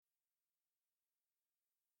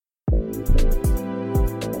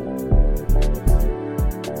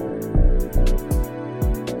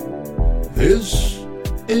This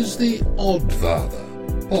is the Oddfather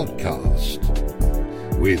podcast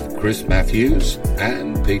with Chris Matthews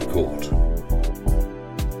and Pete Court.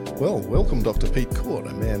 Well, welcome Dr. Pete Court,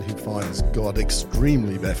 a man who finds God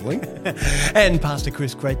extremely baffling. And Pastor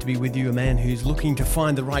Chris, great to be with you, a man who's looking to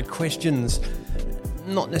find the right questions.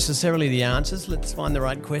 Not necessarily the answers, let's find the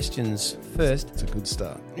right questions first. It's a good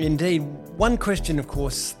start. Indeed. One question, of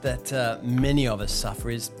course, that many of us suffer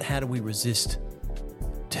is, how do we resist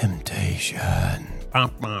temptation?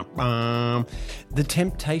 Bum, bum, bum. The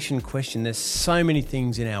temptation question, there's so many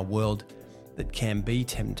things in our world that can be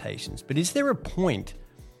temptations, but is there a point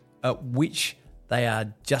at which they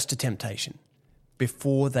are just a temptation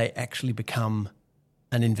before they actually become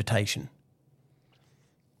an invitation?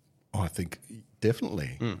 I think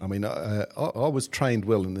definitely. I mean, I was trained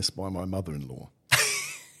well in this by my mother-in-law,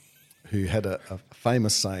 who had a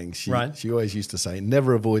famous saying. She always used to say,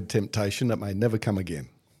 never avoid temptation, it may never come again.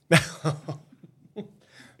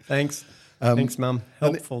 Thanks. Thanks, Mum.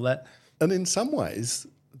 Helpful that. And in some ways,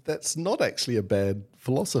 that's not actually a bad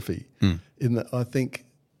philosophy, in that I think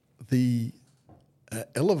the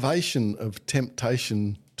elevation of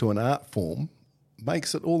temptation to an art form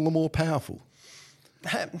makes it all the more powerful.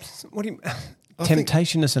 What do you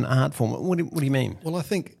temptation as an art form? What do you mean? Well, I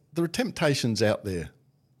think there are temptations out there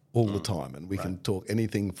all the time, and we can talk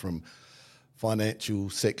anything from financial,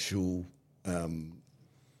 sexual,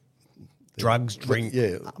 drugs, drink,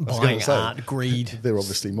 buying art, greed. They're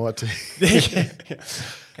obviously my team.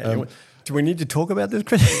 Okay, do we need to talk about this,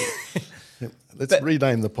 Chris? Let's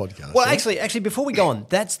rename the podcast. Well, actually, before we go on,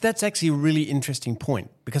 that's actually a really interesting point,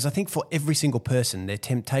 because I think for every single person, their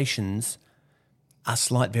temptations are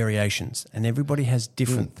slight variations, and everybody has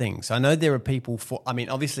different things. I know there are people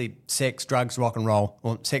obviously sex, drugs, rock and roll,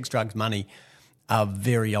 or sex, drugs, money are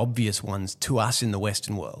very obvious ones to us in the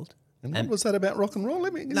Western world. And what was that about rock and roll?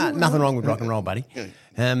 Nothing wrong with rock and roll, buddy.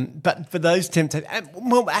 But for those temptations,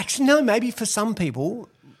 well, actually, no, maybe for some people,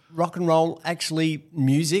 rock and roll, actually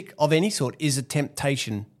music of any sort, is a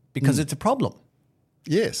temptation because it's a problem.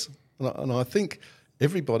 Yes, and I think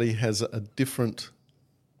everybody has a different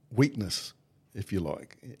weakness, if you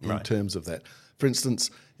like, in terms of that. For instance,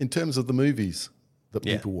 in terms of the movies that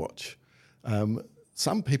people watch,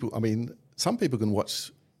 some people can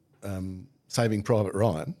watch Saving Private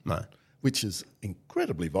Ryan, which is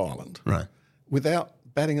incredibly violent, without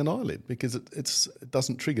batting an eyelid, because it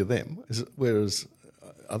doesn't trigger them. Whereas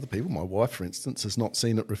other people, my wife, for instance, has not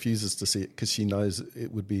seen it, refuses to see it because she knows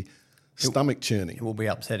it would be stomach churning. It will be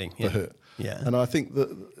upsetting for her. Yeah, and I think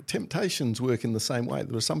that temptations work in the same way.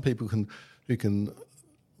 There are some people who can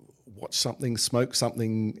watch something, smoke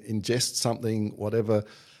something, ingest something, whatever,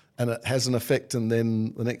 and it has an effect, and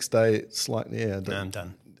then the next day it's like, I'm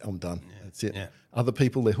done. Yeah. That's it. Yeah. Other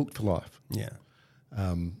people, they're hooked for life. Yeah.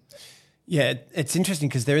 It's interesting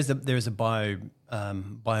because there is a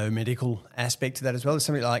biomedical aspect to that as well. There's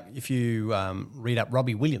something like, if you read up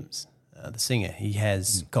Robbie Williams, the singer, he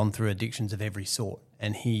has gone through addictions of every sort,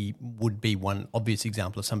 and he would be one obvious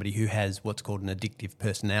example of somebody who has what's called an addictive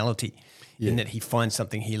personality, in that he finds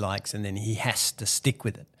something he likes and then he has to stick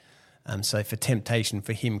with it. So for temptation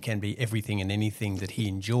for him can be everything and anything that he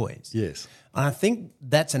enjoys. Yes. And I think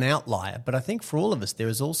that's an outlier, but I think for all of us there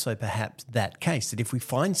is also perhaps that case that if we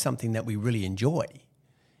find something that we really enjoy,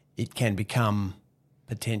 it can become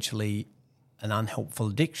potentially an unhelpful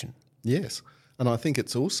addiction. Yes. And I think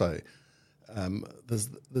it's also, there's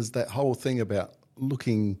that whole thing about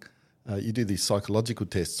looking, you do these psychological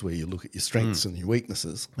tests where you look at your strengths and your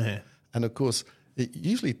weaknesses. Yeah. And of course, it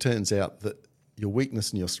usually turns out that your weakness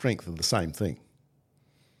and your strength are the same thing,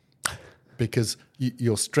 because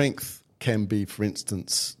your strength can be, for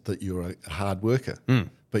instance, that you're a hard worker,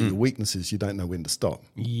 but your weakness is you don't know when to stop.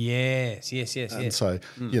 Yes. And so,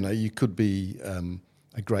 you could be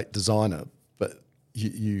a great designer, but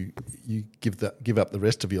you give up the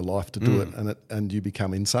rest of your life to do it, and you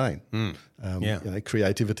become insane.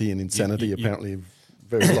 Creativity and insanity apparently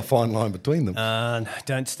very fine line between them.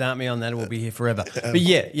 Don't start me on that; we'll be here forever.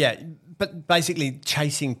 But basically,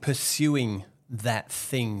 pursuing that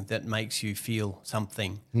thing that makes you feel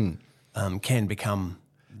something can become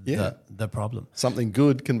the problem. Something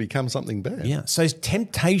good can become something bad. Yeah. So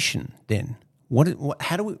temptation, then,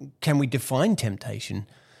 can we define temptation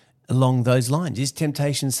along those lines? Is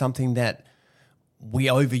temptation something that we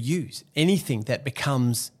overuse? Anything that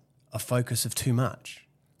becomes a focus of too much?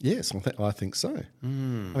 Yes, I think so. I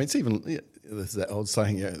mean, it's even there's that old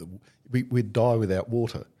saying, we'd die without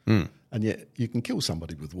water. And yet you can kill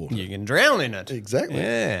somebody with water. You can drown in it. Exactly.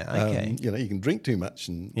 Yeah, okay. You can drink too much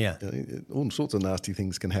and all sorts of nasty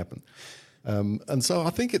things can happen. And so I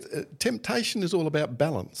think temptation is all about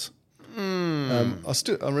balance. I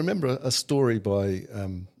remember a story by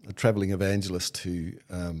a travelling evangelist who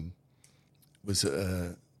was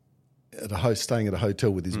staying at a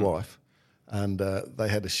hotel with his wife, and they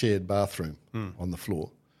had a shared bathroom on the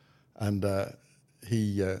floor. And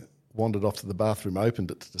he wandered off to the bathroom, opened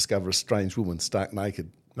it to discover a strange woman stark naked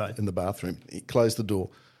in the bathroom. He closed the door,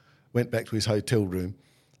 went back to his hotel room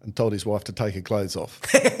and told his wife to take her clothes off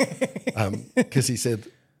because he said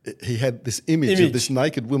he had this image of this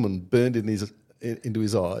naked woman burned into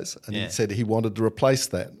his eyes, and he said he wanted to replace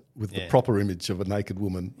that with the proper image of a naked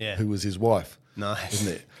woman who was his wife. Nice.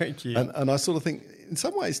 Isn't it? Thank you. And I sort of think in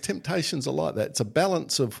some ways temptations are like that. It's a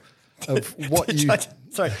balance of what you...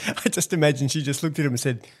 Sorry, I just imagine she just looked at him and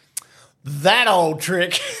said, "That old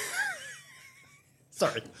trick."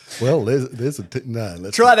 Sorry. Well, there's a...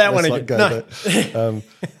 let's try that one again. No.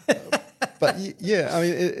 But yeah, I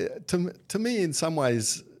mean, to me, in some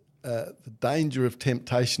ways, the danger of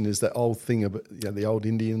temptation is that old thing about the old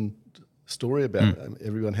Indian story about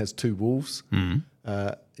everyone has two wolves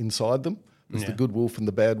inside them. There's the good wolf and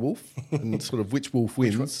the bad wolf, and sort of which wolf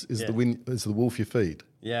wins is the wolf you feed.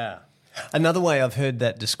 Yeah. Another way I've heard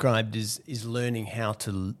that described is learning how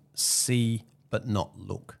to see but not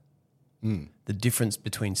look. The difference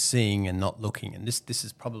between seeing and not looking, and this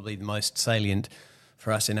is probably the most salient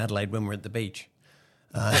for us in Adelaide when we're at the beach.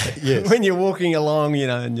 Yes. When you're walking along,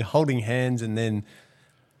 and you're holding hands, and then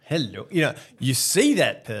hello, you see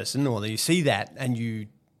that person or you see that, and you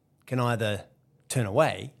can either turn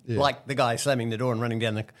away, like the guy slamming the door and running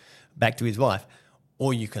down back to his wife,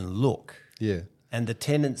 or you can look. Yeah. And the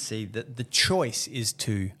tendency, the choice is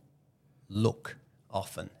to look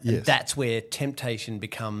often. Yes. And that's where temptation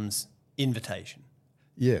becomes invitation.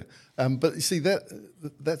 Yeah. But you see,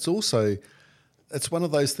 that's also, it's one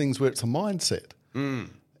of those things where it's a mindset.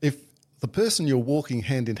 If the person you're walking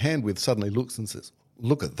hand in hand with suddenly looks and says,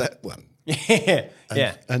 "Look at that one."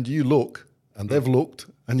 And you look, and they've looked,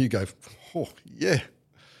 and you go, "Oh, yeah."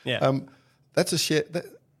 Yeah. That's a share.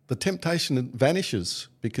 The temptation vanishes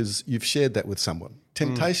because you've shared that with someone.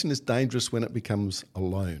 Temptation is dangerous when it becomes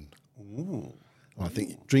alone. Ooh. I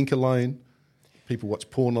think drink alone, people watch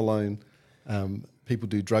porn alone, people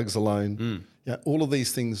do drugs alone. All of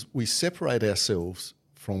these things, we separate ourselves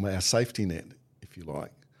from our safety net, if you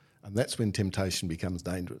like, and that's when temptation becomes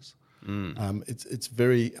dangerous. It's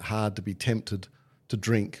very hard to be tempted to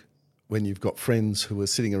drink when you've got friends who are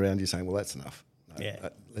sitting around you saying, "Well, that's enough.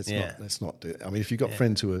 Let's not do it." I mean, if you've got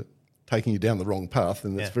friends who are taking you down the wrong path,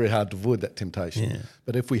 then it's very hard to avoid that temptation.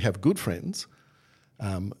 But if we have good friends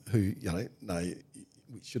who,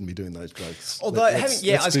 we shouldn't be doing those drugs. Although, let's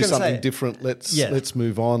do something different. Let's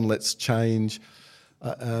move on. Let's change.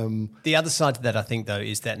 The other side to that, I think, though,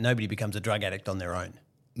 is that nobody becomes a drug addict on their own.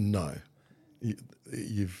 No.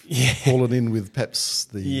 You've fallen in with perhaps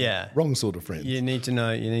the wrong sort of friends. You need to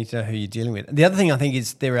know who you're dealing with. The other thing I think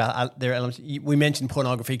is there are elements. We mentioned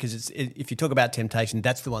pornography because if you talk about temptation,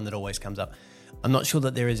 that's the one that always comes up. I'm not sure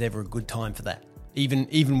that there is ever a good time for that.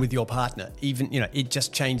 Even with your partner, it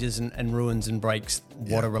just changes and ruins and breaks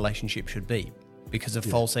what a relationship should be because of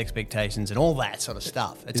false expectations and all that sort of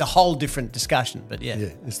stuff. It's a whole different discussion, but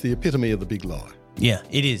it's the epitome of the big lie. Yeah,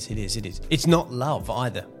 it is. It's not love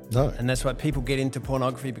either. No. And that's why people get into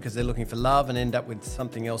pornography because they're looking for love and end up with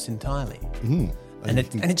something else entirely. And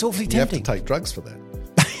it's awfully tempting. You have to take drugs for that.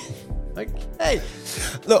 Okay.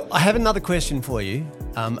 Look, I have another question for you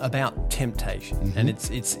about temptation. And it's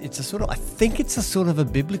a sort of, I think it's a sort of a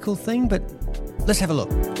biblical thing, but let's have a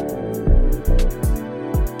look.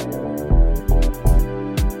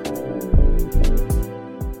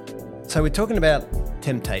 So we're talking about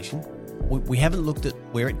temptation. We haven't looked at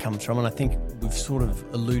where it comes from, and I think we've sort of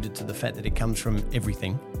alluded to the fact that it comes from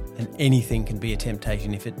everything, and anything can be a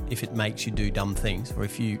temptation if it makes you do dumb things, or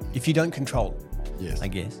if you don't control it. Yes. I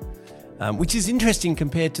guess, which is interesting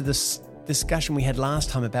compared to this discussion we had last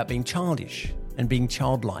time about being childish and being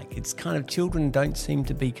childlike. It's kind of children don't seem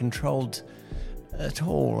to be controlled at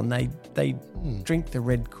all, and they drink the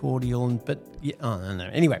red cordial, but I don't know.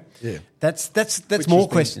 Anyway, that's which more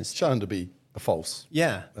questions. Shown to be a false.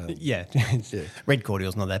 Red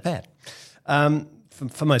cordial's not that bad.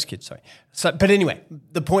 For most kids, sorry. So, but anyway,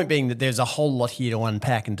 the point being that there's a whole lot here to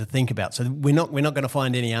unpack and to think about. So we're not going to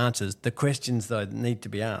find any answers. The questions, though, that need to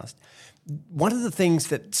be asked. One of the things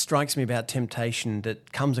that strikes me about temptation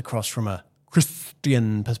that comes across from a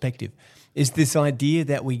Christian perspective is this idea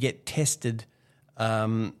that we get tested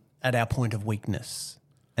at our point of weakness.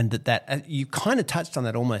 And that you kind of touched on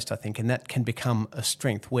that almost, I think, and that can become a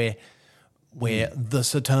strength where the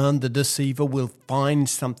Satan, the deceiver, will find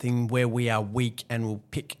something where we are weak and will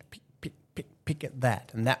pick at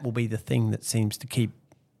that, and that will be the thing that seems to keep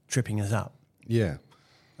tripping us up. Yeah.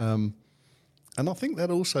 And I think that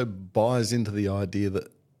also buys into the idea that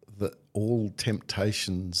all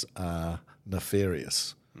temptations are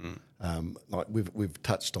nefarious. Like we've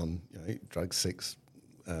touched on, drugs, sex,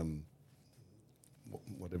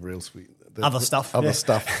 whatever else other stuff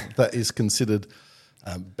that is considered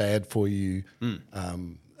bad for you,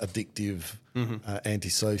 addictive,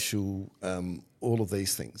 antisocial, all of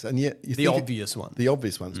these things. And yet the obvious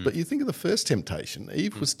ones. But you think of the first temptation.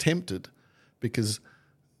 Eve was tempted because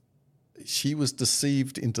she was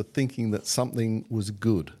deceived into thinking that something was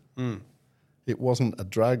good. It wasn't a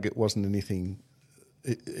drug. It wasn't anything.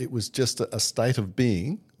 It was just a state of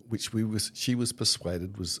being which she was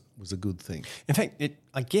persuaded was a good thing. In fact,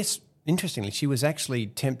 I guess, interestingly, she was actually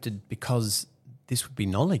tempted because this would be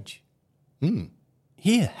knowledge.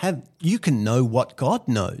 Here, you can know what God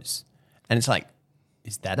knows. And it's like,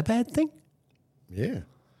 is that a bad thing? Yeah.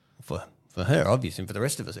 For her, obviously, and for the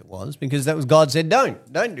rest of us it was, because that was God said,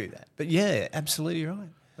 don't do that. But yeah, absolutely right.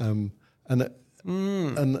 And I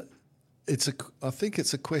think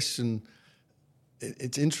it's a question.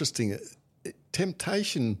 It's interesting.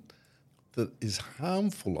 Temptation that is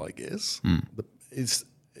harmful, I guess, is,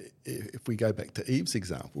 if we go back to Eve's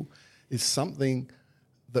example, is something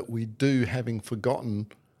that we do having forgotten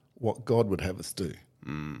what God would have us do.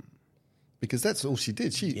 Because that's all she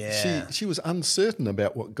did. She was uncertain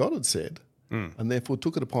about what God had said and therefore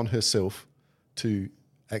took it upon herself to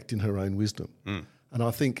act in her own wisdom. And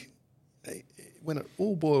I think when it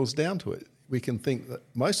all boils down to it, we can think that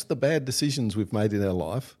most of the bad decisions we've made in our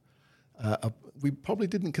life, we probably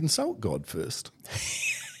didn't consult God first.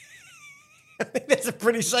 I think that's a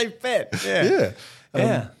pretty safe bet. Yeah.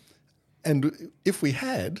 And if we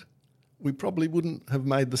had, we probably wouldn't have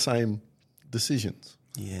made the same decisions.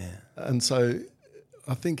 Yeah. And so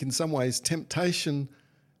I think in some ways temptation,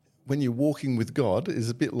 when you're walking with God, is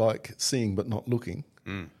a bit like seeing but not looking.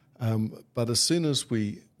 But as soon as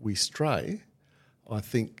we stray, I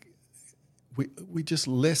think we just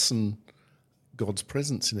lessen God's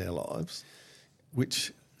presence in our lives,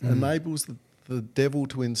 which enables the devil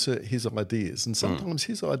to insert his ideas. And sometimes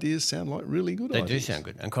his ideas sound like really good ideas. They do sound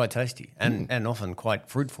good and quite tasty and often quite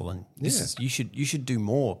fruitful. And you should do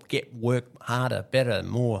more, work harder, better,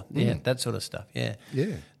 more, that sort of stuff. Yeah.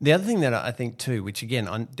 The other thing that I think too, which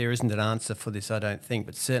again, there isn't an answer for this, I don't think,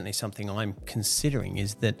 but certainly something I'm considering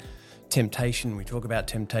is that temptation, we talk about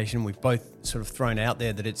temptation, we've both sort of thrown out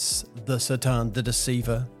there that it's the Satan, the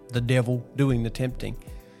deceiver, the devil doing the tempting.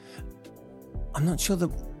 I'm not sure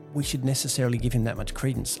that we should necessarily give him that much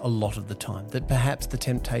credence a lot of the time, that perhaps the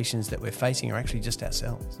temptations that we're facing are actually just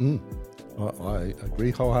ourselves. I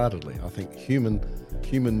agree wholeheartedly. I think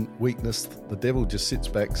human weakness, the devil just sits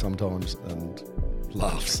back sometimes and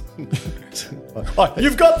laughs.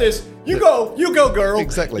 You've got this. You go, girl.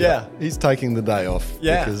 Exactly. Yeah. He's taking the day off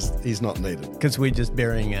because he's not needed. Because we're just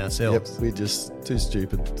burying ourselves. Yep, we're just too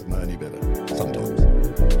stupid to know any better sometimes.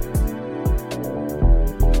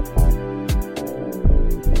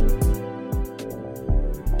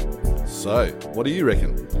 So, what do you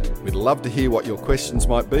reckon? We'd love to hear what your questions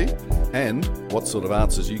might be and what sort of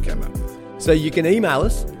answers you came up with. So you can email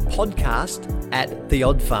us,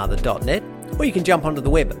 podcast@theoddfather.net, or you can jump onto the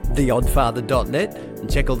web, theoddfather.net,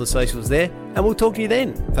 and check all the socials there, and we'll talk to you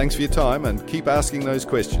then. Thanks for your time and keep asking those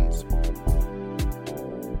questions.